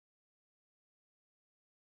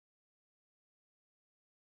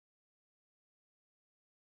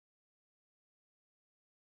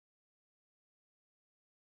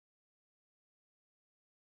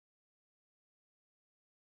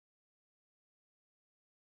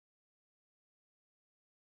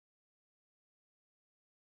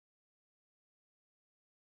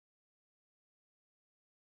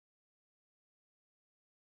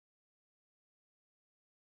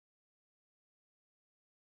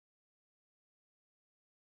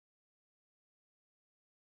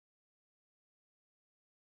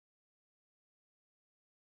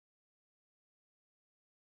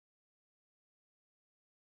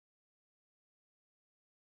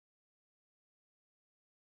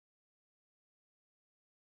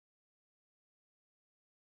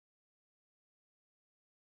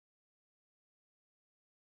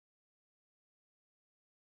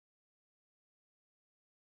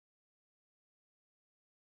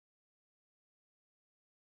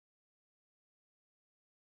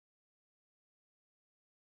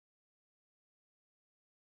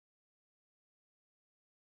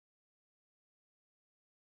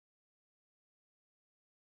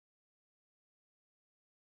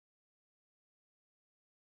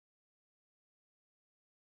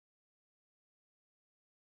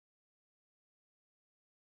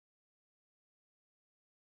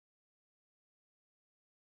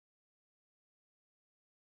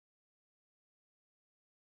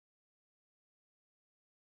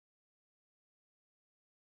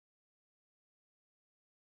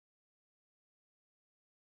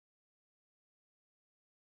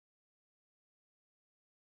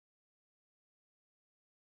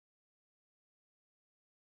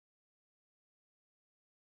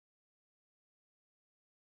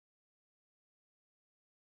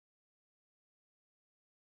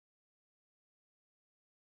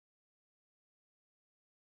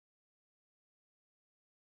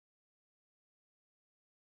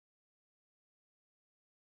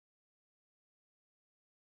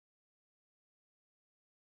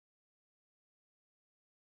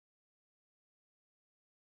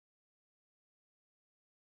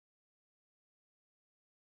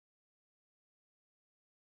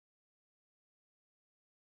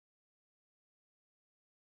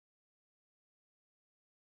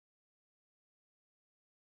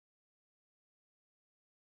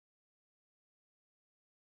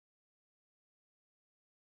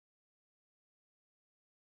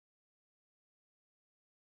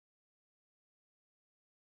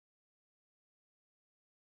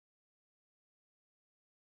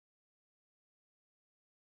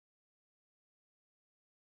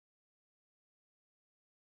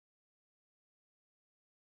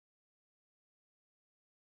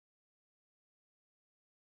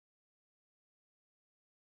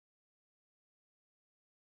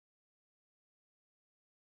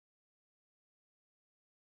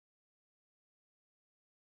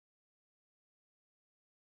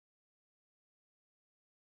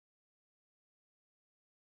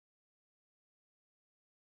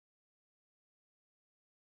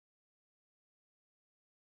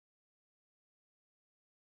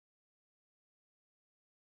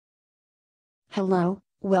Hello,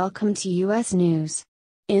 welcome to US News.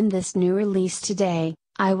 In this new release today,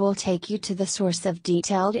 I will take you to the source of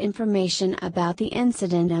detailed information about the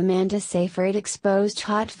incident. Amanda Seyfried exposed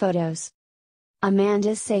hot photos.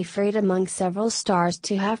 Amanda Seyfried among several stars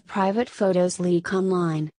to have private photos leak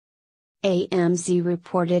online. AMZ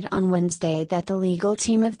reported on Wednesday that the legal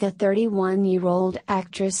team of the 31-year-old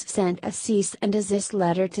actress sent a cease and desist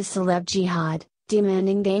letter to Celeb Jihad,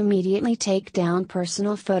 demanding they immediately take down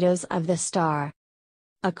personal photos of the star.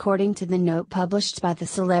 According to the note published by the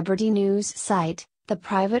celebrity news site, the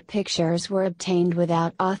private pictures were obtained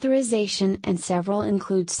without authorization and several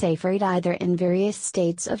include Seyfried either in various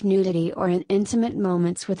states of nudity or in intimate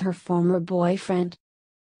moments with her former boyfriend.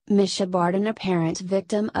 Misha Barton, apparent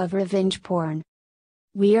victim of revenge porn.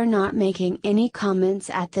 "We are not making any comments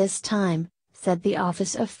at this time," said the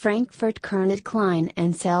Office of Frankfurt Kernet Klein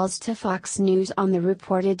and Sales to Fox News on the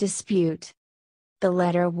reported dispute. The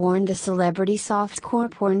letter warned the celebrity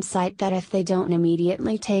softcore porn site that if they don't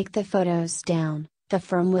immediately take the photos down, the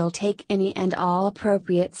firm will take any and all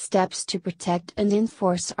appropriate steps to protect and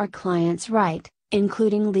enforce our clients' right,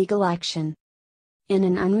 including legal action. In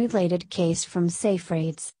an unrelated case from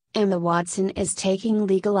Seyfried's, Emma Watson is taking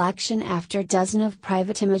legal action after a dozen of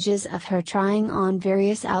private images of her trying on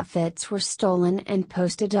various outfits were stolen and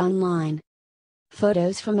posted online.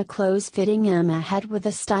 Photos from a close-fitting Emma had with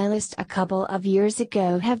a stylist a couple of years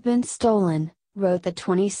ago have been stolen, wrote the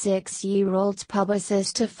 26-year-old's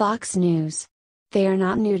publicist to Fox News. They are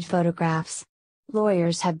not nude photographs.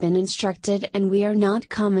 Lawyers have been instructed and we are not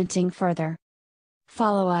commenting further.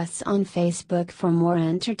 Follow us on Facebook for more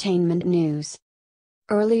entertainment news.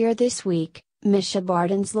 Earlier this week, Misha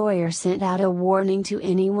Barton's lawyer sent out a warning to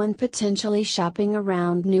anyone potentially shopping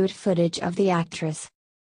around nude footage of the actress.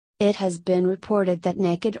 It has been reported that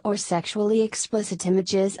naked or sexually explicit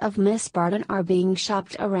images of Miss Barton are being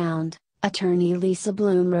shopped around, attorney Lisa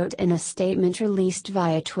Bloom wrote in a statement released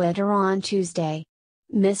via Twitter on Tuesday.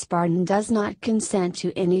 Miss Barton does not consent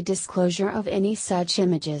to any disclosure of any such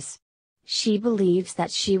images. She believes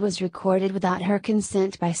that she was recorded without her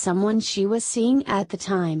consent by someone she was seeing at the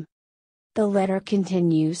time. The letter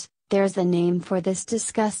continues, "There's a name for this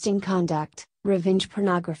disgusting conduct: revenge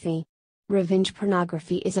pornography. Revenge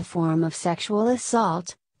pornography is a form of sexual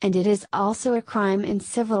assault, and it is also a crime and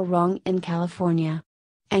civil wrong in California.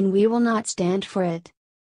 And we will not stand for it."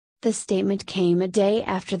 The statement came a day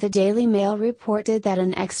after the Daily Mail reported that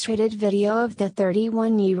an X-rated video of the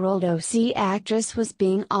 31-year-old OC actress was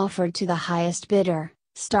being offered to the highest bidder,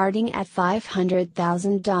 starting at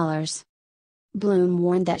 $500,000. Bloom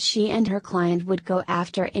warned that she and her client would go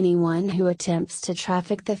after anyone who attempts to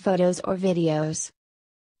traffic the photos or videos.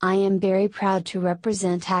 "I am very proud to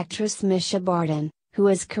represent actress Misha Barton, who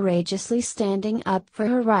is courageously standing up for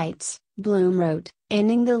her rights," Bloom wrote,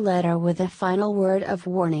 ending the letter with a final word of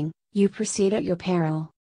warning: "You proceed at your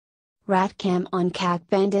peril." Ratcam on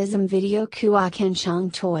kakbandism video kuakan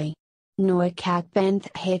chang toy. Noi kakband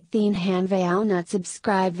het thien han vao not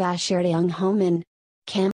subscribe vasheriang homin. Cam